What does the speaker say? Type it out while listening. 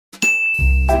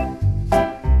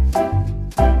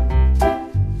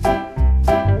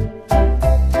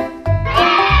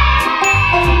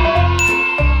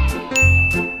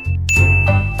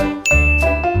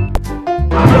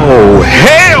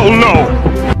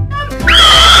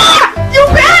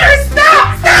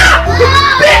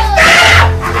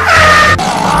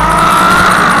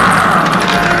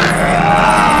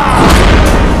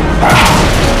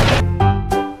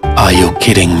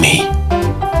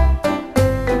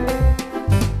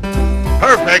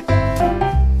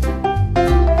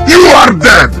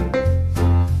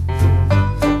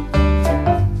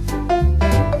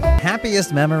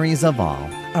memories of all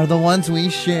are the ones we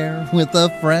share with the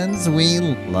friends we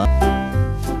love.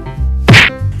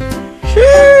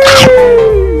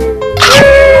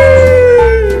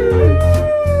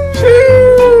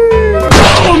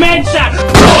 Boom headshot!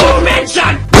 Boom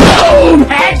headshot! Boom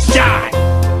headshot!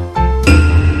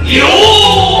 Yo!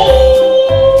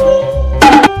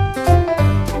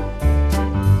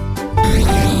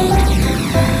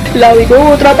 La vi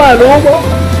con otra paloma.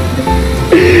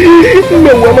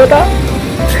 Me voy a matar.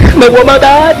 Me voy a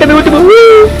matar. Este es mi último. Me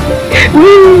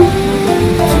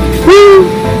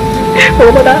voy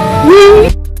a matar.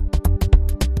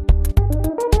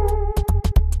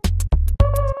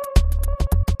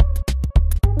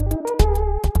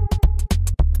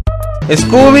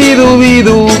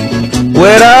 Scooby-Dooby-Doo,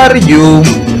 where are you?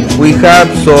 We have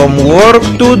some work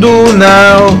to do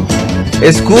now.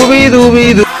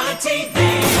 Scooby-Dooby-Doo.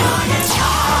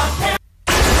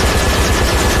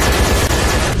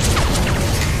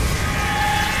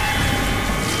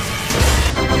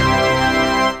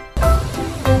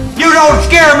 You don't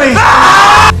scare me!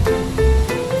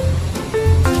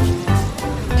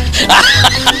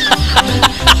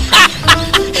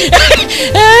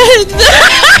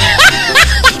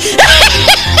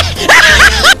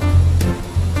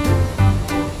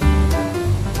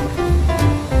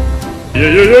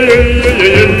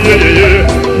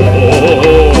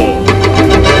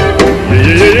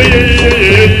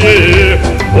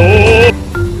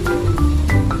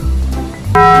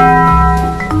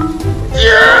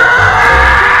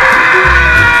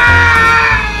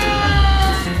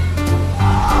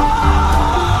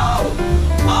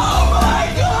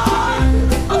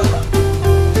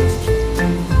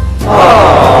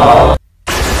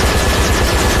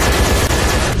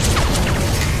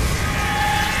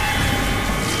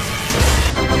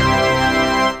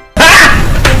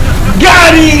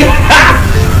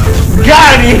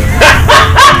 Got him!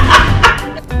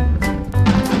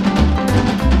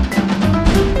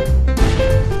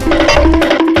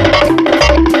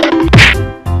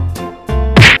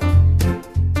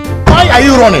 Why are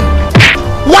you running?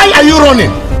 Why are you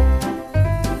running?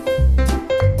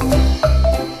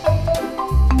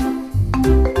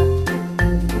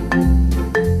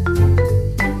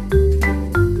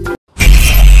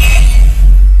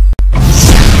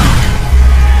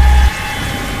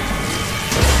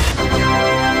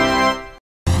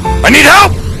 I need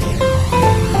help!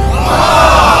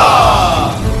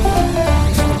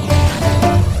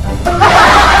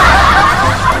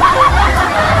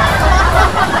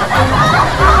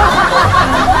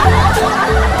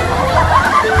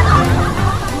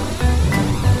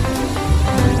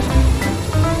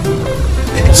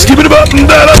 Skip it up and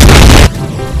down.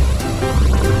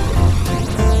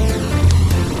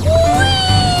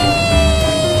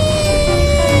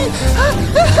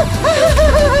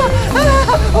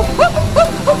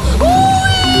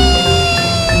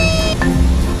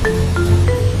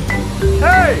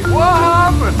 Hey, what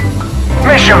happened?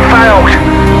 Mission failed.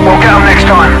 We'll get them next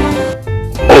time.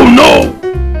 Oh no!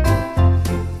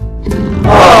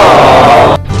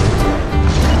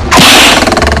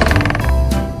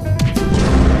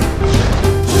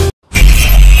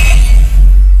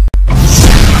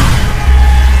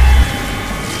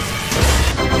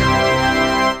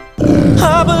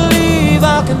 I believe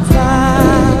I can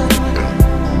fly.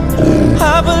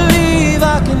 I believe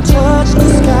I can touch the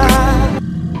sky.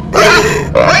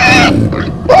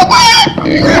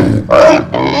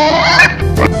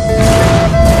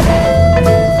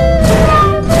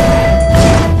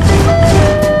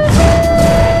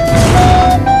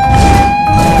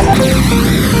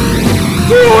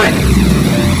 Do it!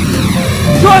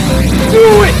 Just do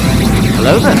it!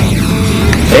 Hello there.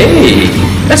 Hey,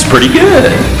 that's pretty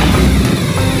good.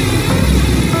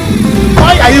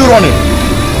 Why are you running?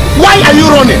 Why are you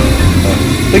running?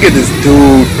 Look at this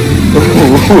dude.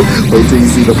 Wait till you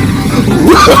see the.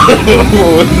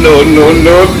 No, no, no,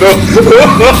 no.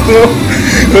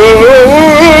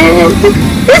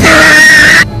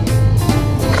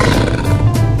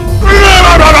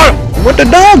 What the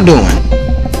dog doing?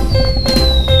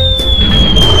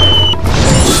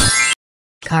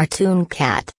 Cartoon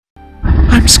cat.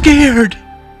 I'm scared.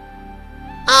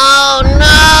 Oh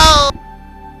no!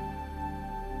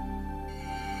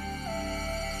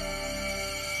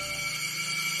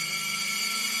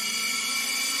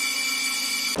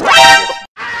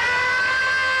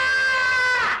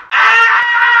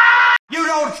 You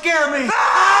don't scare me!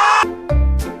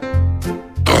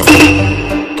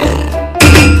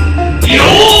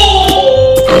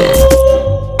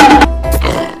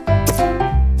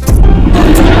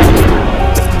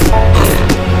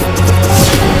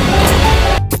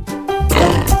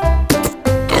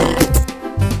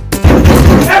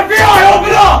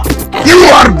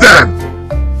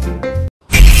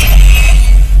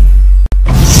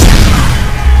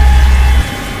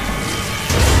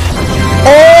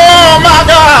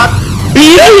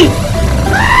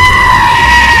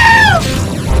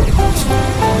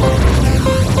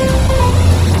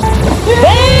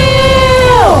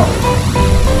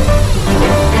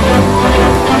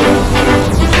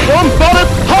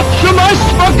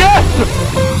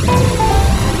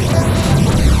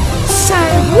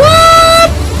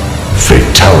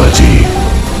 Fatality.